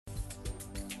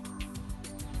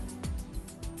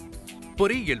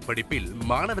பொறியியல் படிப்பில்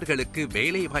மாணவர்களுக்கு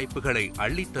வேலை வாய்ப்புகளை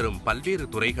அள்ளித்தரும் பல்வேறு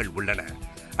துறைகள் உள்ளன.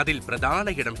 அதில்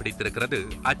பிரதான இடம் பிடித்திருக்கிறது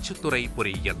அச்சுத்துறை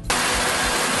பொறியியல்.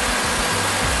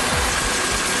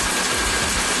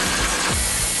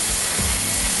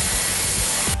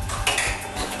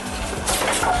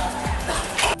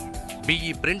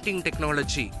 BE பிரிண்டிங்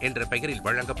டெக்னாலஜி என்ற பெயரில்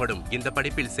வழங்கப்படும் இந்த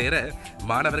படிப்பில் சேர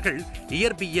மாணவர்கள்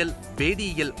இயற்பியல்,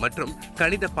 வேதியியல் மற்றும்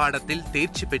கணித பாடத்தில்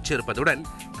தேர்ச்சி பெற்றிருப்பதுடன்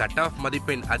கட் ஆஃப்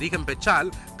மதிப்பெண் அதிகம் பெற்றால்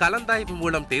கலந்தாய்வு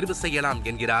மூலம் தேர்வு செய்யலாம்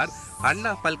என்கிறார்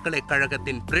அண்ணா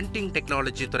பல்கலைக்கழகத்தின் பிரிண்டிங்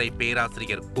டெக்னாலஜி துறை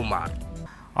பேராசிரியர் குமார்.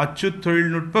 அச்சு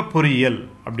தொழில்நுட்ப பொறியியல்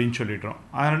அப்படின்னு சொல்லிடுறோம்.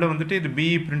 அதனால் இது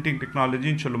BE பிரிண்டிங்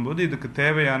டெக்னாலஜின்னு சொல்லும்போது இதுக்கு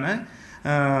தேவையான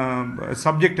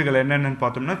சப்ஜெக்டுகள் என்னென்னு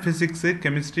பார்த்தோம்னா ஃபிசிக்ஸு,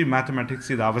 கெமிஸ்ட்ரி, மேத்தமெட்டிக்ஸ்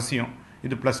இது அவசியம்.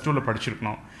 இது +2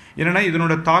 படிச்சிருக்கணும். ஏன்னா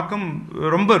இதனோட தாக்கம்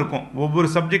ரொம்ப இருக்கும். ஒவ்வொரு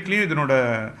சப்ஜெக்ட்லேயும் இதனோட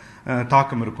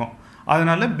தாக்கம் இருக்கும்.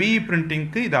 அதனால் BE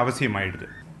பிரிண்டிங்க்கு இது அவசியமாயிடுது.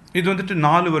 இது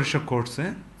 4 வருஷ கோர்ஸு.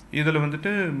 இதில்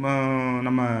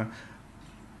நம்ம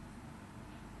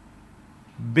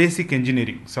பேசிக்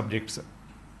இன்ஜினியரிங் சப்ஜெக்ட்ஸ்,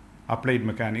 அப்ளைட்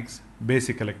மெக்கானிக்ஸ்,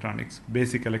 பேசிக் எலக்ட்ரானிக்ஸ்,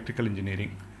 பேசிக் electrical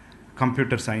engineering,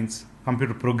 computer science,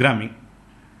 computer programming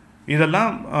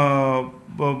இதெல்லாம்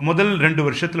முதல் 2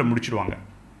 வருஷத்தில் முடிச்சிடுவாங்க.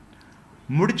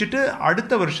 முடிச்சுட்டு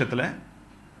அடுத்த வருஷத்தில்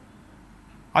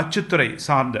அச்சுத்துறை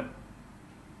சார்ந்த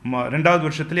 2வது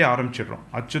வருஷத்துலேயே ஆரம்பிச்சிடுறோம்.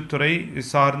 அச்சுத்துறை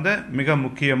சார்ந்த மிக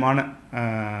முக்கியமான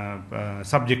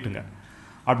சப்ஜெக்டுங்க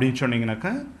அப்படின்னு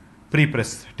சொன்னீங்கன்னாக்கா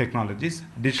ப்ரீப்ரெஸ் technologies,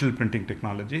 digital printing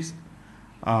technologies,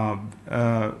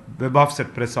 web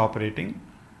offset press operating,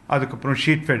 அதுக்கப்புறம்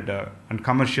sheet fed and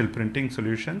commercial printing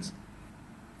solutions,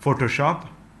 Photoshop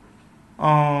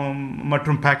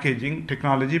மற்றும் packaging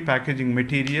technology, packaging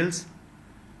materials,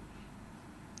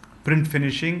 print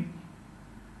finishing,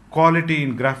 quality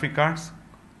இன் கிராஃபிக் ஆர்ட்ஸ்,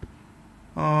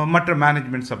 மற்ற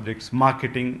management subjects,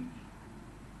 marketing,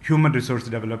 human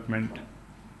resource development,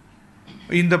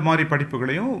 இந்த மாதிரி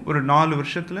படிப்புகளையும் ஒரு 4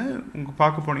 வருஷத்தில்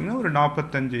பார்க்க போனீங்கன்னா ஒரு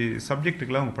 45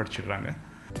 சப்ஜெக்டுகளை அவங்க படிச்சிடுறாங்க.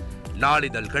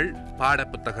 நாளிதழ்கள்,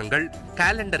 பாடப்புத்தகங்கள்,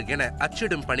 காலண்டர் என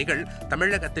அச்சிடும் பணிகள்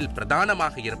தமிழகத்தில்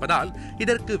பிரதானமாக இருப்பதால்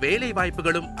இதற்கு வேலை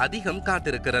வாய்ப்புகளும் அதிகம்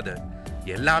காத்திருக்கிறது.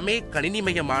 எல்லாமே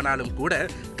கணினிமயமானாலும் கூட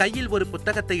கையில் ஒரு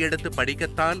புத்தகத்தை எடுத்து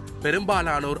படிக்கத்தான்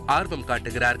பெரும்பாலானோர் ஆர்வம்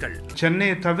காட்டுகிறார்கள்.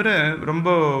 சென்னையை தவிர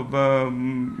ரொம்ப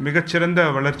மிகச்சிறந்த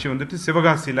வளர்ச்சி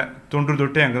சிவகாசியில் தொன்று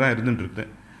தொட்டே அங்கே தான் இருந்துட்டு இருக்குது.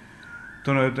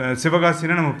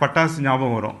 சிவகாசினா நம்ம பட்டாசு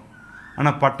ஞாபகம் வரும்.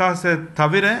 ஆனால் பட்டாசை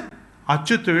தவிர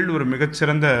அச்சுத்தொழில் ஒரு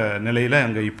மிகச்சிறந்த நிலையில்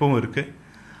அங்கே இப்போவும் இருக்குது.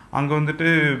 அங்கே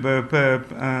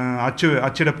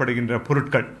அச்சிடப்படுகின்ற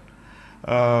பொருட்கள்,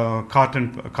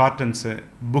 கார்ட்டன்ஸு,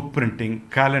 புக் பிரிண்டிங்,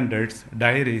 கேலண்டர்ஸ்,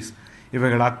 டைரிஸ்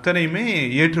இவைகள் அத்தனையுமே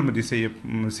ஏற்றுமதி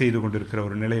செய்து கொண்டிருக்கிற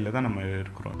ஒரு நிலையில தான் நம்ம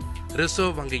இருக்கிறோம்.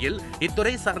 ரிசர்வ் வங்கியில்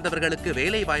இத்துறை சார்ந்தவர்களுக்கு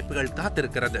வேலை வாய்ப்புகள்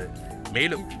காத்திருக்கிறது.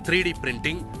 மேலும் 3D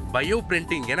பிரிண்டிங், பயோ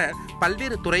பிரிண்டிங் என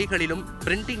பல்வேறு துறைகளிலும்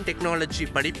பிரிண்டிங் டெக்னாலஜி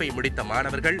படிப்பை முடித்த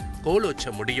மாணவர்கள் கோலோச்ச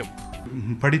முடியும்.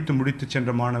 படித்து முடித்து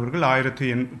சென்ற மாணவர்கள்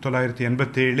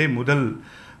 1987 முதல்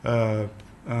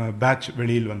பேட்ச்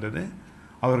வெளியில் வந்தது.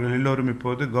 அவர்கள் எல்லோரும்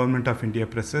இப்போது government of India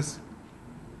பிரஸ்ஸஸ்,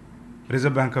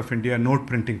 reserve bank of India note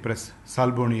printing press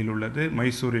சால்போனியில் உள்ளது,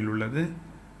 மைசூரில் உள்ளது,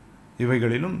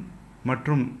 இவைகளிலும்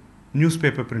மற்றும் news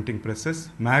paper printing பிரஸ்ஸஸ்,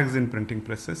 magazine printing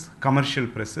பிரஸ்ஸஸ், commercial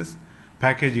பிரஸ்ஸஸ்,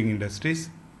 packaging industries,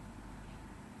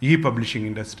 publishing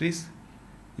industries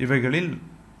இவைகளில்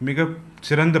மிக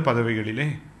சிறந்த பதவிகளிலே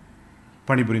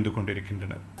பணிபுரிந்து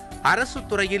கொண்டிருக்கின்றனர். அரசு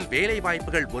துறையில் வேலை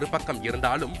வாய்ப்புகள் ஒரு பக்கம்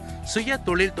இருந்தாலும் சுய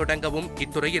தொழில் தொடங்கவும்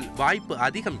இத்துறையில் வாய்ப்பு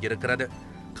அதிகம் இருக்கிறது.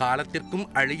 காலத்திற்கும்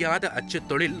அழியாத அச்சுத்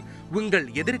தொழில் உங்கள்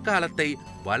எதிர்காலத்தை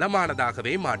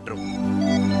வளமானதாகவே மாற்றும்.